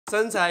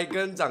身材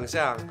跟长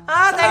相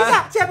啊！等一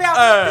下，先不要。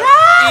2、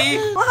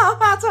1，我好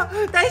怕错。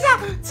等一下，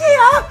企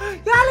鹅，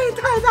压力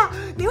太大，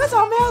你为什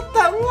么没有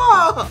等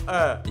我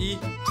2、1，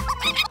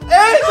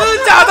哎，这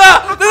是假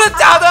的，这是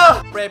假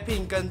的。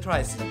Blackpink 跟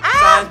Twice，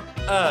 3、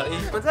2、1，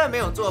我们真的没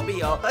有作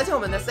弊哦，而且我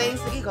们的声音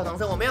是异口同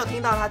声，我没有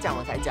听到他讲，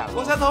我才讲。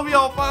我现在头皮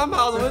好发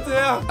麻，怎么会这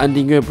样？按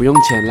订阅不用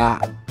钱啦。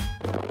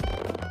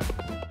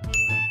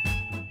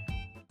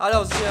大家好，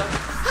我是企鹅。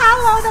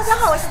Hello， 大家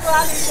好，我是多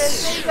拉女神。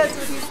这个主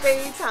题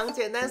非常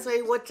简单，所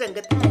以我整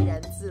个泰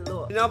然自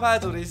若。今天要拍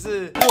的主题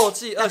是默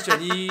契2选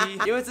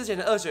1，因为之前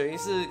的2选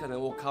1是可能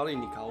我考你，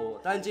你考我，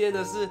但今天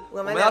的是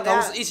我们要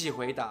同时一起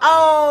回答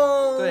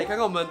哦。对，看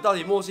看我们到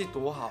底默契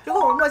多好。如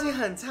果我们默契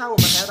很差，我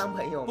们还要当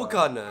朋友吗？不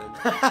可能，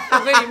我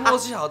可以默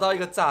契好到一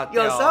个炸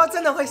掉。有时候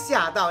真的会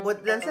吓到。我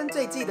人生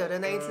最记得的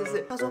那一次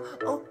是，他说：“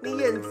哦，你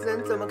眼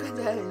神怎么看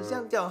起来很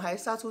像脚还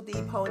杀出第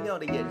一泡尿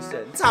的眼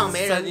神。”场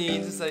没人，声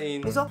音是声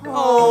音。你说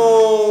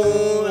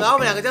哦，然后我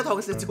们两个就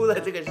同时出了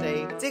这个声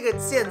音。这个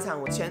现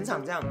场我全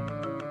场这样。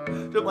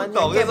就完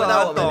全 get 不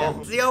到我们俩，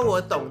只有我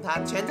懂他，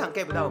全场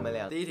get 不到我们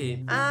俩。第一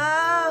题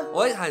啊，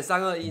我会喊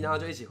3、2、1，然后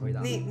就一起回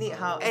答。你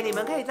好，你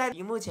们可以在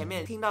屏幕前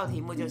面听到题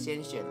目就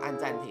先选按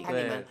暂停，看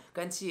你们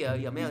跟企鹅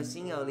有没有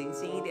心有灵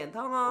犀一点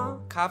通哦。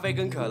咖啡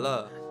跟可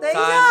乐。等一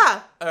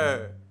下，3、2、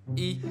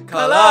1，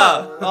可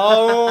乐。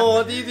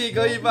哦，第一题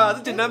可以吧？这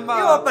简单吧？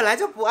因为我本来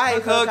就不爱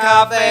喝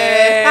咖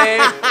啡，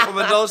我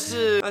们都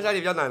是。那下题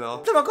比较难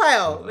哦。这么快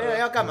哦？没有人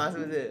要干嘛？是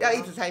不是？要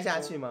一直猜下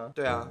去吗？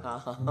对啊，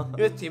好，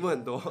因为题目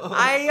很多。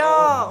哎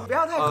呦，不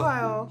要太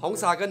快哦。红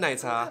茶跟奶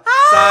茶。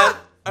3、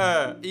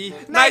2、1，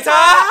奶茶。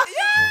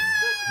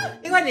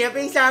因为你的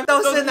冰箱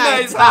都是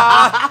奶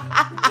茶。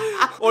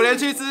我连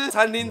去吃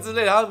餐厅之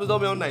类的，他不是都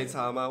没有奶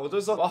茶吗？我就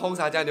说我要红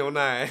茶加牛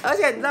奶。而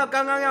且你知道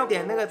刚刚要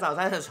点那个早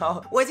餐的时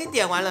候，我已经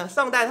点完了，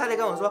宋代他就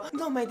跟我说，你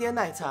怎么没点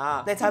奶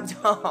茶？奶茶比较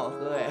好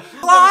喝哎。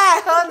我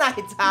爱喝奶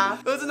茶，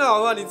真的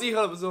好喝，你自己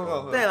喝的不是很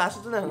好喝？对啦，是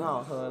真的很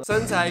好喝。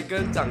身材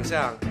跟长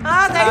相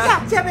啊，等一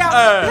下，先不要。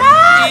2、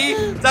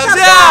1，长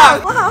相。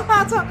我好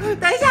怕错。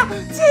等一下，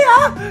企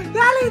鹅，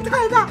压力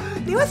太大，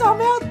你为什么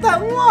没有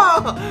等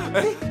我？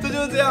这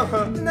就是这样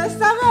啊。只能3、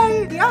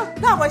2、1，你要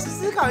让我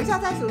思考一下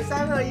再数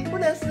3、2、1，不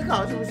能思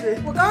考是不是？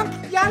我刚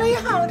刚压力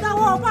好大，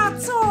我好怕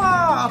错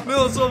哦。没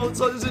有错不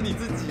错，就是你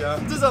自己啊。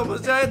至少我们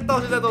现在到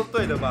现在都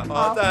对的吧？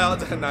好，再来哦，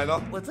这很难哦。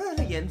我真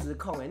的是颜值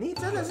控哎，你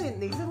真的是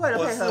你是为了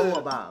配合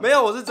我吧？没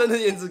有，我是真的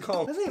颜值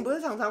控。可是你不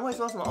是常常会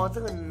说什么哦，这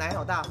个奶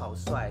好大好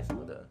帅什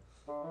么的？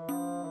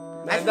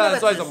奶大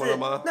帅怎么了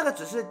吗？那个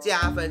只是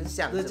加分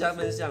项，这是加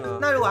分项啊。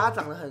那如果他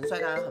长得很帅，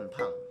但是很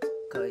胖，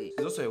可以。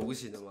你说水无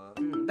形的吗？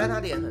但他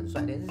脸很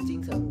帅，脸是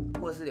金城武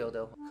或者是刘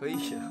德华，可以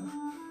啊。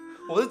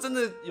我是真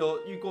的有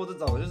遇过这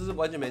种，就是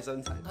完全没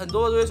身材。很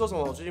多人都会说什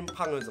么我最近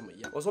胖了怎么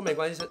样？我说没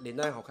关系，脸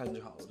蛋好看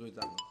就好，我就会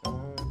这样。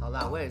好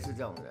啦，我也是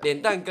这种人。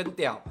脸蛋跟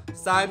屌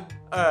，3、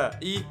2、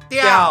1，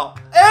屌！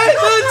这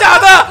是假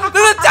的，这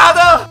是假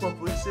的。我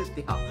不是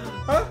屌，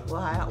我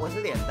还好，我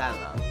是脸蛋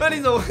了。那你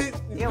怎么会？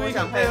因为我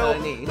想配合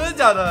你。真的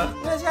假的？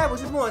因为现在不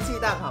是默契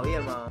大考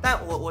验吗？但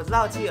我知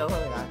道企鹅会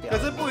给他屌，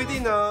可是不一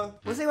定啊。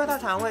不是因为他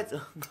常会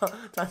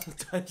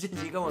传信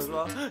息跟我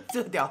说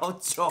这个屌好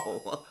丑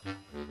啊。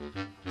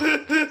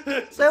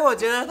所以我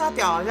觉得他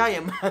屌好像也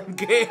蛮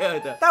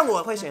care 的，但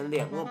我会选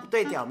脸，我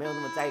对屌没有那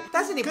么在意。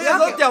但是你不要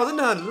说屌真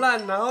的很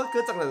烂，然后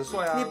哥长得很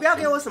帅啊。你不要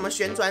给我什么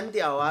旋转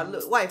屌啊、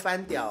外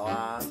翻屌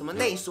啊、什么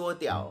内缩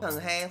屌，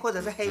很黑，或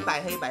者是黑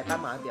白斑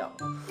马屌。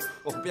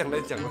我不想再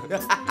讲了，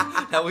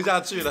聊不下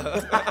去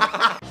了。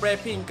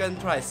Blackpink 跟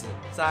Twice，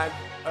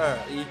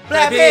 3、2、1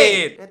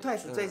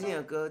 ，Blackpink。Twice 最近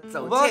的歌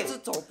走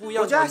不一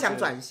样，我觉得他想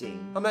转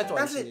型，他们在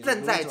转型，但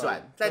是正在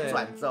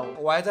转中。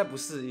我还在不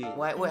适应，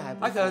我也还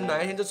不。他可能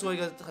哪一天就出一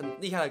个很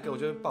厉害的歌，我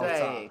就会爆炸。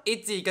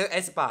1G 跟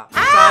S8，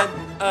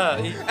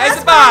 3、2、1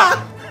 ，S8。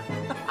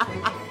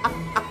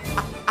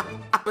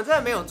我们真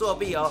的没有作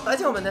弊哦，而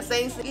且我们的声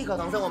音是异口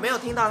同声，我没有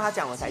听到他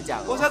讲，我才讲。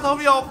我现在头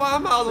皮好发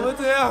麻，怎么会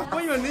这样？我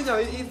以为你讲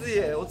1G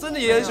耶，我真的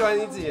也很喜欢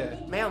1G耶。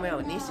没有，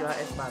你喜欢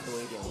S8多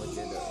一点，我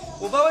觉得。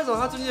我不知道为什么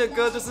他最近的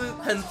歌就是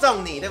很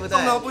中你，对不对？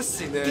中到不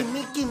行哎。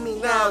Give me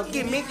now，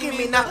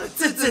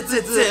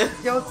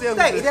要这样。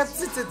对，一定要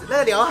那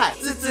个刘海，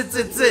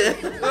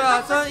对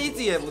啊，虽然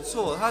1G也不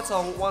错，他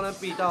从 Wanna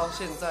Be 到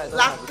现在都。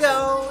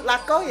拉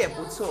勾也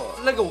不错。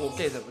那个我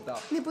get 不到。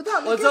你不到，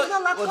我知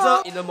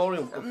道 In the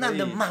Morning。那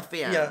的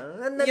Mafia，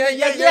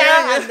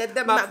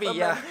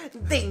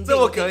这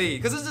我可以，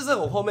可是这是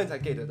我后面才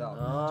get 到，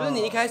就是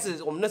你一开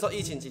始我们那时候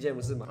疫情期间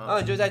不是嘛，然后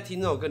你就在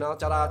听这首歌，然后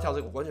教大家跳这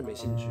个，我完全没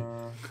兴趣。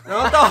然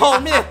后到后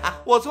面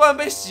我突然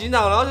被洗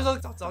脑，然后就说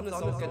早知道那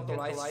时候跟哆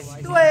啦一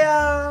起。对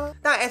啊，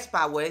但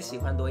S8我也喜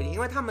欢多一点，因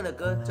为他们的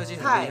歌最近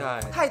很厉害，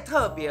太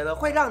特别了，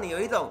会让你有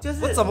一种就是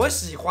我怎么会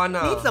喜欢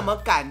呢？你怎么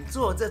敢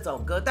做这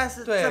种歌，但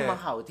是这么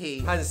好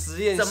听，很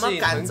实验性，怎么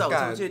敢走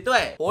出去？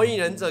对，火影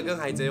忍者跟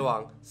海贼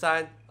王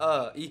，3、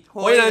2、1，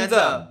火影忍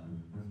者。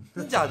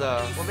真假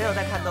的？我没有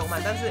在看动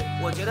漫，但是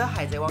我觉得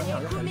海贼王你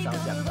好像很少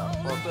讲到。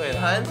哦，对了，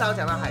很少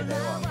讲到海贼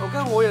王。我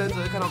看火影忍者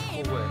会看到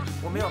哭哎，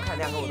我没有看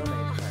，2个我都没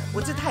看。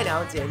我就太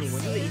了解你，我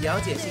就是以了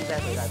解性在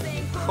回答这件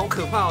事。好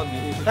可怕哦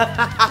你。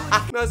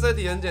那这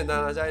题很简单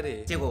啊，下一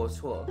题。结果我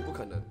错了，不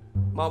可能。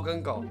猫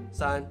跟狗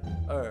，3、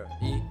2、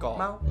1，狗。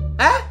猫。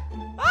那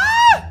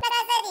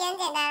这题很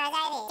简单啊，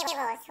下一题。结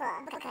果我错了，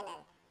不可能。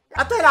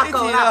啊，对啦，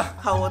狗啦。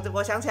好，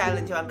我想起来了，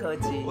你喜欢柯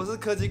基。我是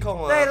科技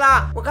控啊。对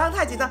啦，我刚刚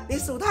太紧张，你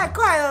数太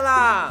快了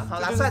啦。好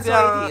啦，算错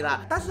一题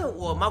啦。但是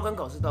我猫跟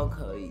狗是都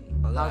可以。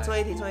好，错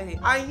一题。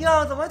哎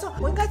呦，怎么会错？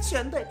我应该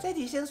全对。这一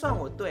题先算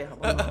我对，好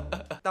不好？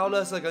倒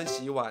垃圾跟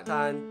洗碗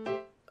，3、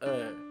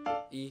2、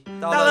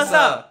1，倒垃垃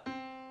圾。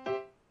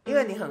因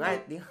为你很爱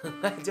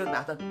就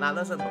拿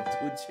垃圾桶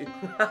出去。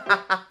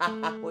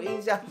我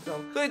印象中，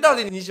所以到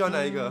底你喜欢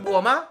哪一个？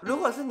我吗？如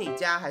果是你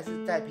家还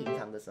是在平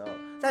常的时候，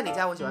在你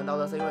家我喜欢倒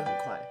垃圾，因为很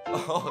快。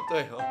哦，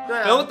对哦，对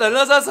啊，不用等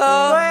垃圾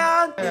车。对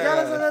啊，你家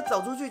垃圾车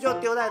走出去就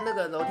丢在那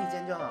个楼梯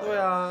间就好了。对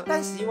啊，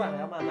但洗碗还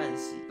要慢慢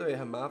洗。对，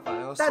很麻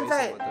烦，要水但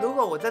什么的。如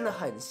果我真的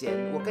很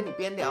闲，我跟你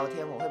边聊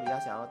天，我会比较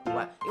想要洗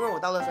碗，因为我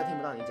倒垃圾听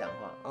不到你讲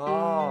话。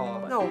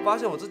哦，那我发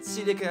现我这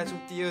系列可以来出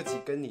第2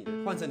集跟你的，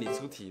换成你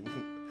出题目。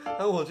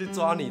让我去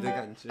抓你的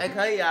感觉。哎，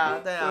可以啊，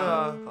对啊。对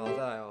啊，好，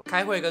再来哦。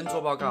开会跟做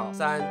报告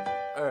，3、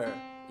2、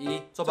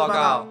1，做报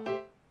告。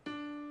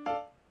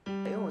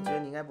因为我觉得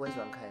你应该不会喜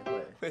欢开会。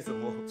为什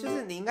么？就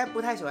是你应该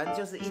不太喜欢，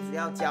就是一直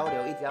要交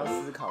流，一直要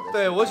思考的。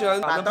对，我喜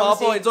欢把东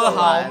西 PowerPoint 做得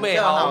好美，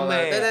好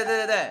美。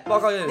对。报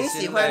告有点你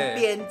喜欢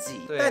编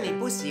辑，但你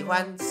不喜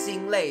欢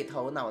心累、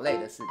头脑累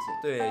的事情。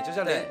对，就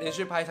像连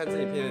续拍3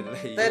支影片的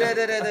累一样。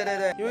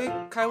对。因为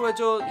开会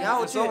就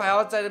有时候还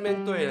要在那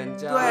边对人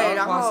家，对，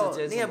然后花时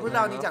间，你也不知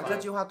道你讲这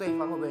句话对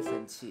方会不会生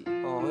气。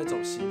哦，会走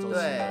心。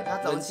对，他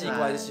走人际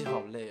关系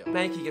好累哦。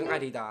Nike 跟艾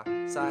迪达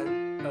，3、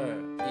2、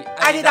1，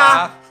艾迪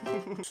达，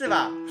是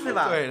吧？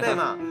对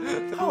嘛？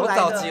我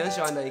早期很喜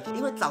欢 Nike，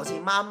 因为早期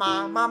妈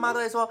妈都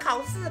会说考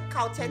试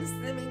考前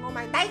10名，我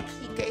买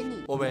Nike 给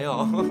你。我没有，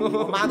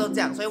我妈都这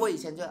样，所以我以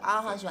前就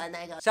好喜欢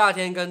那个。夏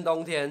天跟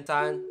冬天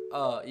，3、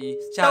2、1，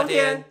夏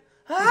天。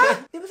啊，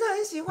你不是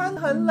很喜欢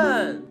很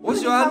冷？我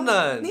喜欢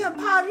冷。你很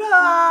怕热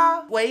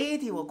啊。唯一一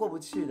题我过不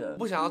去的，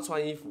不想要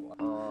穿衣服啊。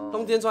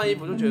冬天穿衣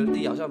服就觉得自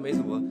己好像没什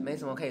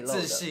么可以露的，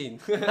自信，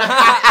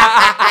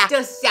就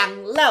想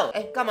露。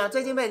哎，干嘛？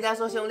最近被人家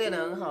说胸练得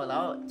很好，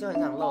然后就很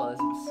想露了，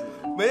是不是？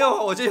没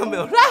有，我今天没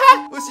有，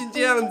不行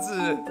这样子。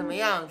怎么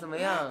样？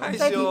害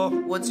羞。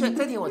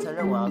这题我承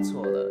认我要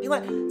错了，因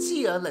为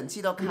企鹅冷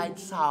气都开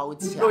超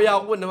强。如果要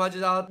问的话，就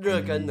是要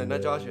热跟冷，那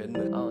就要选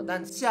冷。哦，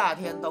但夏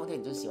天、冬天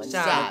你就喜欢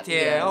夏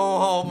天。哦，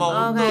好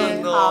矛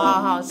盾哦。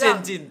好，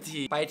陷阱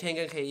题，白天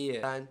跟黑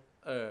夜，3、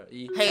2、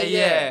1，黑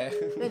夜。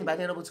因为你白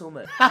天都不出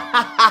门，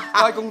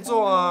都在工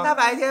作啊。他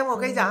白天我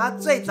跟你讲，他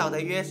最早的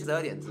约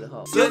12点之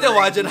后，12点我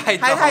还觉得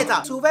太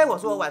早，除非我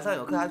说我晚上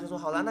有课，他就说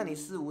好了，那你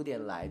4、5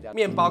点来这样。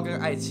面包跟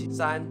爱情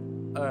，3、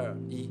2、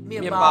1，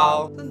面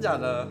包。真的假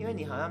的？因为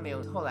你好像没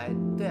有，后来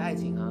对爱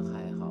情好像还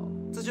好。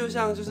这就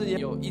像就是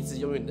有一直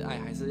永远的爱，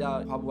还是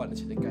要花不完的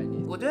钱的概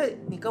念。我觉得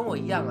你跟我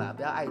一样啦，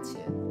不要爱钱。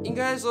应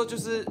该说就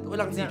是会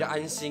让自己比较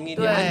安心一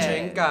点，安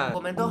全感。我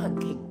们都很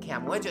挺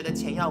cam， 我会觉得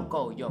钱要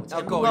够用，钱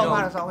不够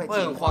花的时候会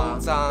很慌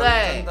张，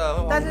对，真的会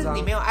慌张。但是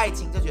你没有爱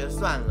情就觉得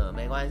算了，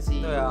没关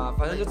系。对啊，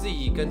反正就自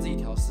己跟自己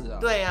调试啊。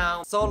对啊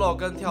 ，solo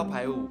跟跳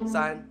排舞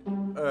，3、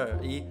2、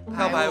1，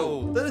跳排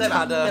舞，真的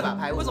假的？对吧？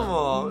排舞。为什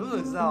么？为什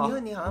么知道？因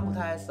为你好像不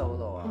太爱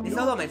solo 啊，你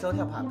solo 每次都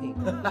跳 popping，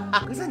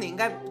 可是你应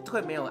该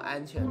会没有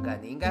安全感，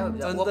你应该会比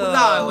较。我不知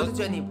道，我就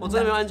觉得你我真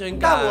的没有安全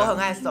感。但我很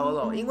爱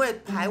solo， 因为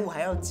排舞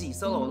还要记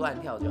solo 乱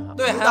跳就好。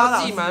对，还要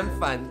记蛮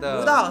烦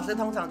的。舞蹈老师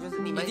通常就是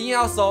你们一定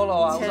要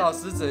solo 啊，舞蹈老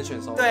师只能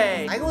选 solo。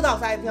对，舞蹈老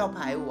师爱跳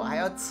排舞，还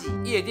要记。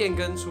夜店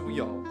跟出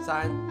游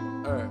，3、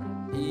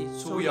2、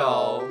1，出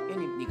游。因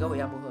为你跟我一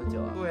样不喝酒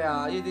啊。对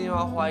啊，夜店又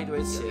要花一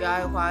堆钱，又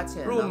要花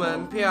钱。入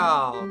门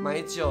票、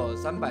买酒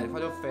300块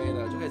就飞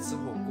了，就可以吃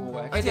火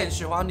锅，可以点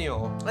雪花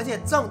牛。而且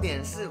重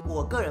点是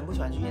我个人不喜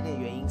欢去夜店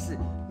的原因是，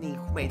你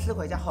每次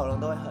回家喉咙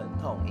都会很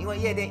痛，因为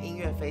夜店音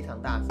乐非常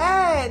大声。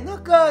哎，那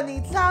个你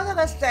知道那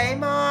个谁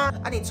吗？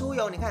啊，你出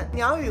游，你看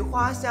鸟语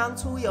花香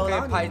出游，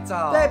然后拍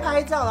照，对，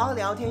拍照，然后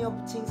聊天又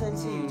轻声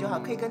细语就好，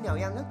可以跟鸟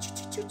一样，那去。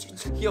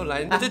又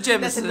来，那就 James，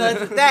 那是鸽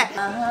子，对。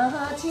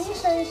轻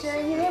声细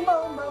语，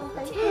蒙蒙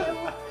朋友，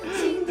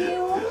心底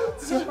无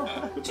酒，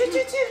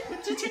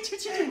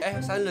去。哎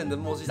，3人的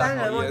默契大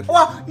考验，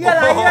哇，越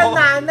来越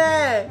难呢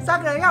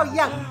，3个人要一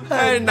样，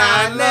太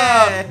难了。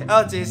还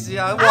有杰西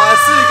啊，我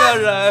4个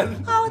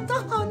人，好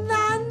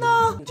难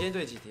哦。你今天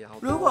对几题啊？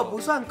如果不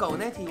算狗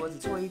那题，我只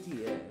错1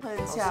题，哎，很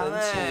强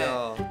哎，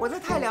我这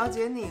太了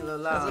解你了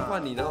啦。可是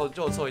换你，然后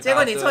就错一大堆，结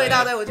果你错一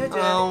大堆，我就觉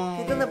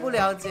得你真的不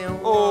了解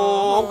我，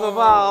哦，好可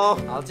怕哦。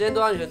好，今天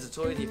多安全只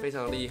错1题，非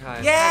常厉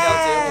害，太了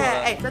解我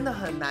了。哎，真的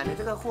很难的，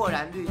这个豁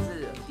然率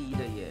是低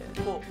的耶，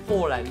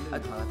豁然率，好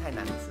像太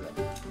难吃了，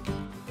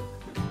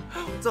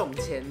中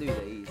签率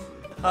的意思。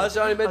好，希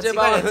望你们好奇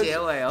怪的结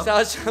尾哦。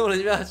希望我的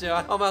影片喜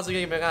欢，帮忙给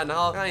你们看，然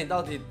后看看你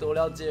到底多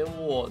了解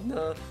我呢？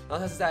然后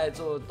他是在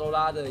做哆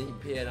啦的影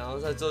片，然后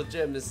在做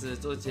James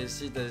做杰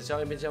西的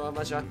小影片，希望妈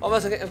妈喜欢。妈妈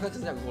曾经我刚才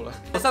讲过了，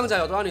我上角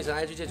有多少女神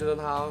IG 记得追踪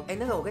他哦。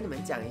那个我跟你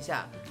们讲一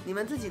下，你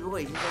们自己如果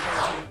已经追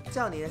踪，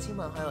叫你的亲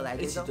朋好友来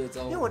追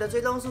踪，因为我的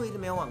追踪数一直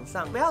没有往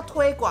上，不要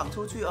推广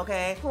出去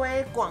 ，OK？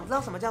 推广，知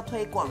道什么叫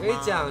推广吗？我跟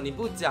你讲，你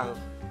不讲。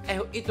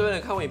一堆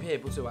人看我影片也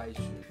不追我 IG，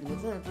 你们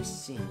真的不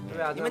行。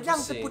对啊，你们这样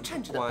是不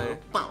称职的鹅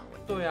宝。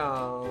对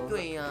啊，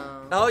对呀。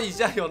然后以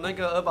下有那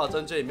个鹅宝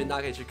证券影片，大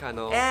家可以去看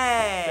哦。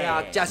对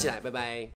啊，加起来，拜拜。